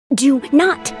Do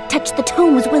not touch the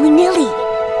tomes willy-nilly!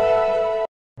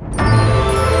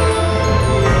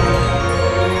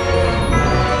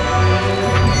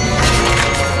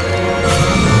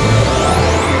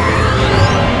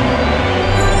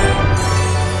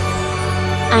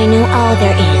 I know all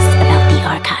there is about the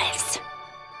archives.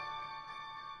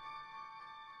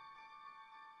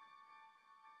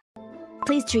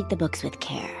 Please treat the books with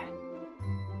care.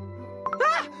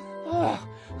 Ah! Oh,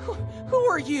 who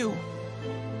are you?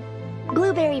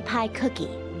 Blueberry Pie Cookie,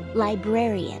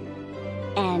 librarian.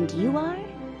 And you are?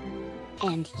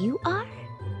 And you are?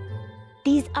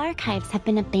 These archives have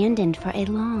been abandoned for a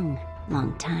long,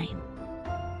 long time.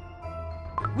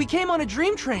 We came on a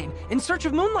dream train in search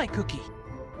of Moonlight Cookie.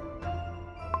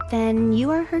 Then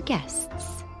you are her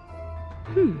guests.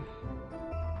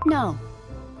 No,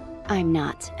 I'm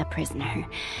not a prisoner.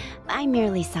 I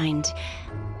merely signed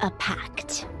a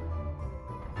pact.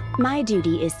 My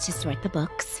duty is to sort the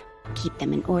books, keep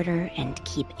them in order, and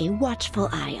keep a watchful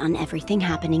eye on everything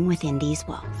happening within these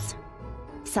walls.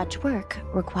 Such work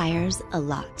requires a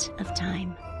lot of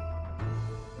time.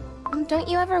 Don't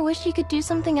you ever wish you could do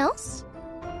something else?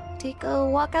 Take a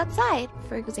walk outside,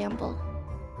 for example.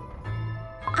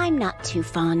 I'm not too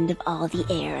fond of all the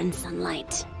air and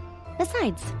sunlight.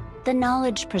 Besides, the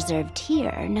knowledge preserved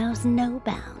here knows no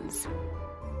bounds.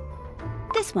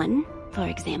 This one, for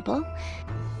example,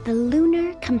 the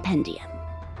Lunar Compendium,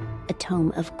 a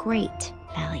tome of great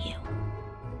value.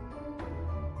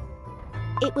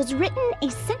 It was written a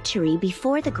century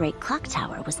before the Great Clock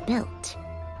Tower was built.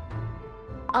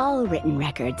 All written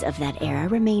records of that era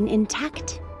remain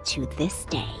intact to this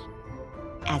day.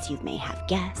 As you may have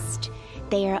guessed,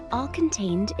 they are all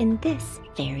contained in this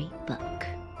very book.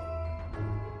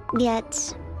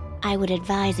 Yet, I would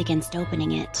advise against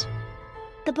opening it.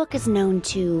 The book is known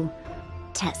to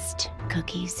test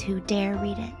cookies who dare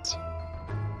read it.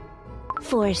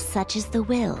 For such is the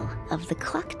will of the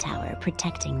clock tower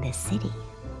protecting this city.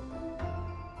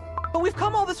 But we've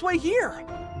come all this way here.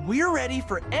 We're ready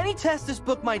for any test this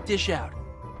book might dish out.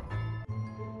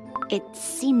 It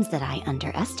seems that I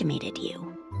underestimated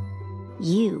you.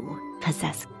 You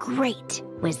possess great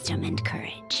wisdom and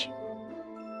courage.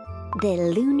 The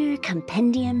Lunar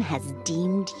Compendium has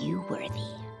deemed you worthy.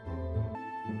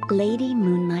 Lady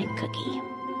Moonlight Cookie.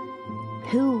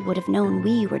 Who would have known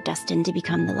we were destined to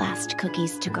become the last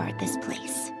cookies to guard this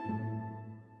place?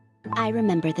 I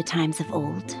remember the times of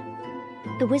old.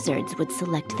 The wizards would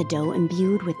select the dough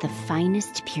imbued with the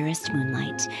finest, purest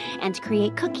moonlight and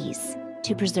create cookies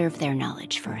to preserve their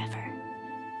knowledge forever.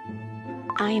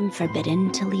 I am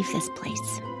forbidden to leave this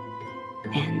place,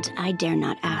 and I dare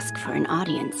not ask for an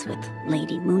audience with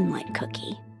Lady Moonlight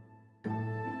Cookie.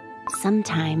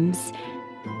 Sometimes,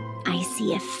 I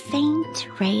see a faint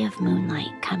ray of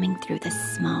moonlight coming through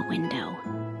this small window.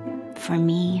 For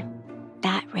me,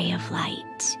 that ray of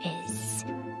light is...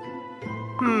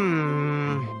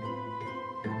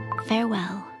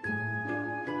 Farewell.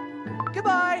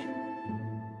 Goodbye!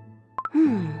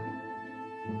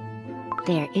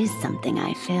 There is something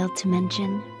I failed to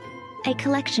mention. A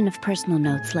collection of personal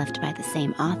notes left by the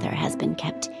same author has been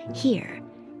kept here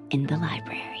in the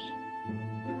library.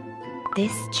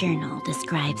 This journal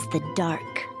describes the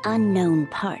dark, unknown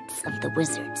parts of the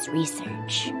wizard's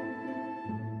research.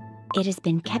 It has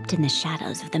been kept in the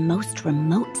shadows of the most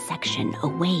remote section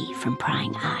away from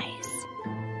prying eyes.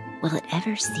 Will it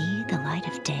ever see the light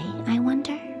of day, I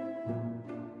wonder?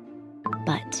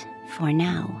 But for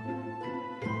now,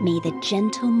 may the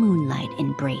gentle moonlight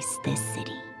embrace this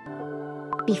city.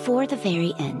 Before the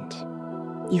very end,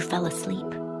 you fell asleep.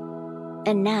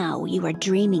 And now you are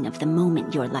dreaming of the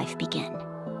moment your life began.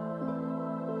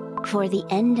 For the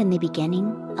end and the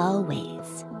beginning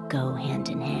always go hand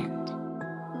in hand.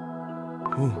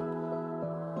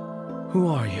 Who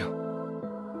are you?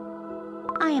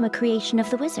 I am a creation of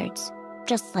the wizards,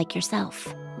 just like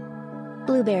yourself.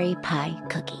 Blueberry Pie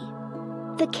Cookie,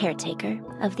 the caretaker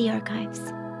of the archives.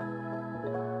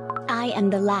 I am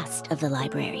the last of the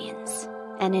librarians,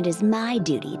 and it is my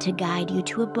duty to guide you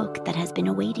to a book that has been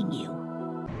awaiting you.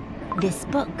 This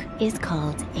book is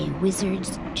called A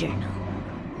Wizard's Journal.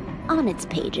 On its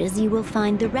pages, you will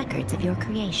find the records of your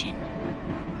creation.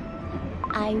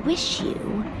 I wish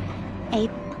you a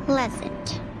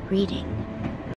pleasant reading.